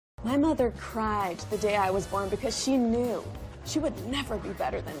My mother cried the day I was born because she knew she would never be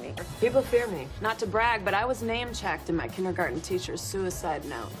better than me. People fear me. Not to brag, but I was name-checked in my kindergarten teacher's suicide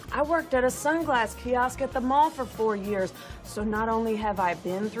note. I worked at a sunglass kiosk at the mall for 4 years, so not only have I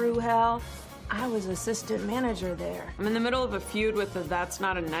been through hell, I was assistant manager there. I'm in the middle of a feud with the That's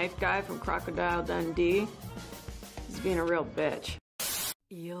Not a Knife guy from Crocodile Dundee. He's being a real bitch.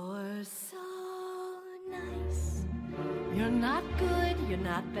 You're so nice. You're not good, you're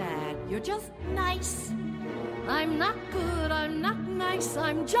not bad, you're just nice. I'm not good, I'm not nice,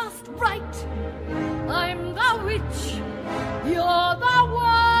 I'm just right. I'm the witch, you're the world.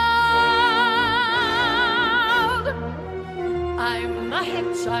 I'm the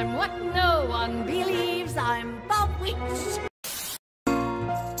hitch, I'm what no one believes, I'm the witch.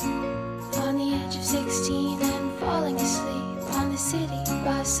 On the edge of 16 and falling asleep on the city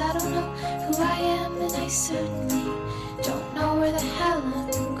bus, I don't know who I am, and I certainly don't know where the hell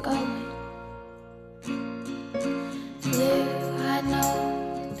I'm going. Blue, I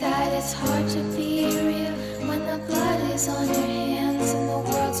know that it's hard to be real when the blood is on your hands and the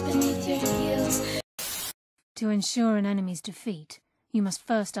world's beneath your heels. To ensure an enemy's defeat, you must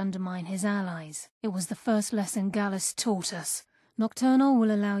first undermine his allies. It was the first lesson Gallus taught us. Nocturnal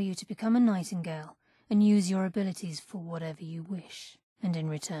will allow you to become a nightingale and use your abilities for whatever you wish. And in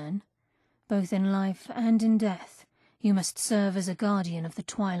return, both in life and in death, you must serve as a guardian of the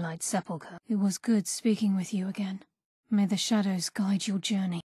Twilight Sepulchre. It was good speaking with you again. May the shadows guide your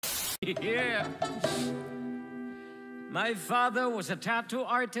journey. Yeah. My father was a tattoo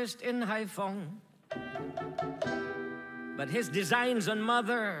artist in Haiphong. But his designs on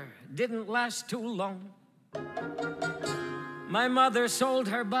Mother didn't last too long. My mother sold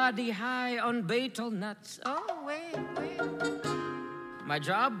her body high on betel nuts. Oh, wait. My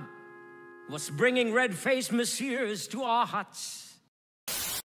job was bringing red-faced messieurs to our huts.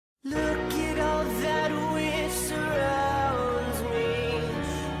 Look at all that which surrounds me.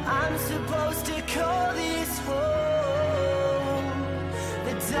 I'm supposed to call this home.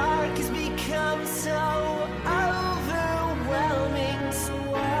 The dark has become so overwhelming, so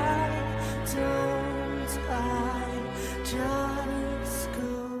why don't I just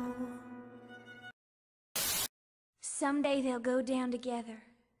go? Someday they'll go down together.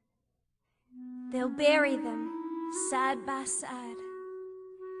 They'll bury them side by side.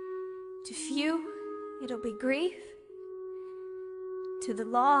 To few, it'll be grief. To the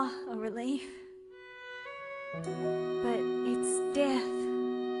law, a relief. But it's death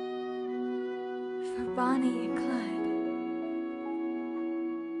for Bonnie and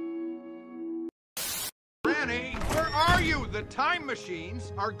Clyde. Granny, where are you? The time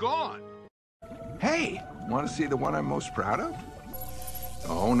machines are gone. Hey, want to see the one I'm most proud of?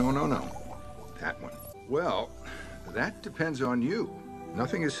 Oh, no. That one. Well, that depends on you.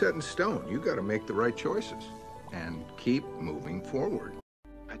 Nothing is set in stone. You got to make the right choices and keep moving forward.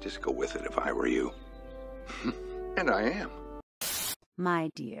 I'd just go with it if I were you. And I am.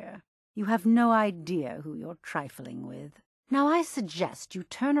 My dear, you have no idea who you're trifling with. Now I suggest you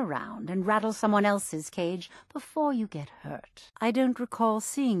turn around and rattle someone else's cage before you get hurt. I don't recall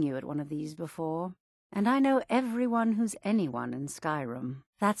seeing you at one of these before, and I know everyone who's anyone in Skyrim.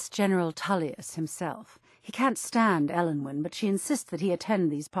 That's General Tullius himself. He can't stand Elenwen, but she insists that he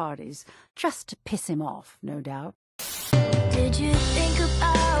attend these parties, just to piss him off, no doubt. Did you think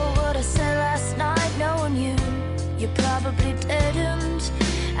about what I said last night? Knowing you probably didn't.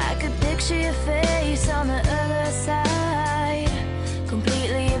 I could picture your face on the other side,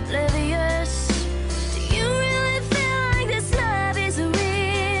 completely oblivious. Do you really feel like this love is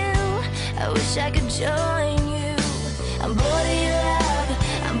real? I wish I could join you. I'm bored of your love,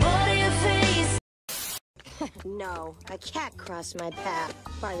 I'm bored of your face. No, a cat crossed my path.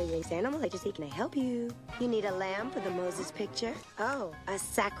 Barley raised animal, I just think, can I help you? You need a lamb for the Moses picture? Oh, a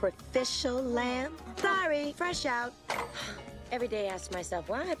sacrificial lamb? Sorry, fresh out. Every day I ask myself,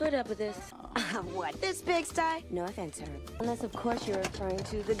 why I put up with this? What, this pigsty? No offense, sir. Unless, of course, you're referring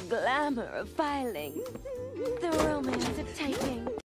to the glamour of filing, the romance of typing.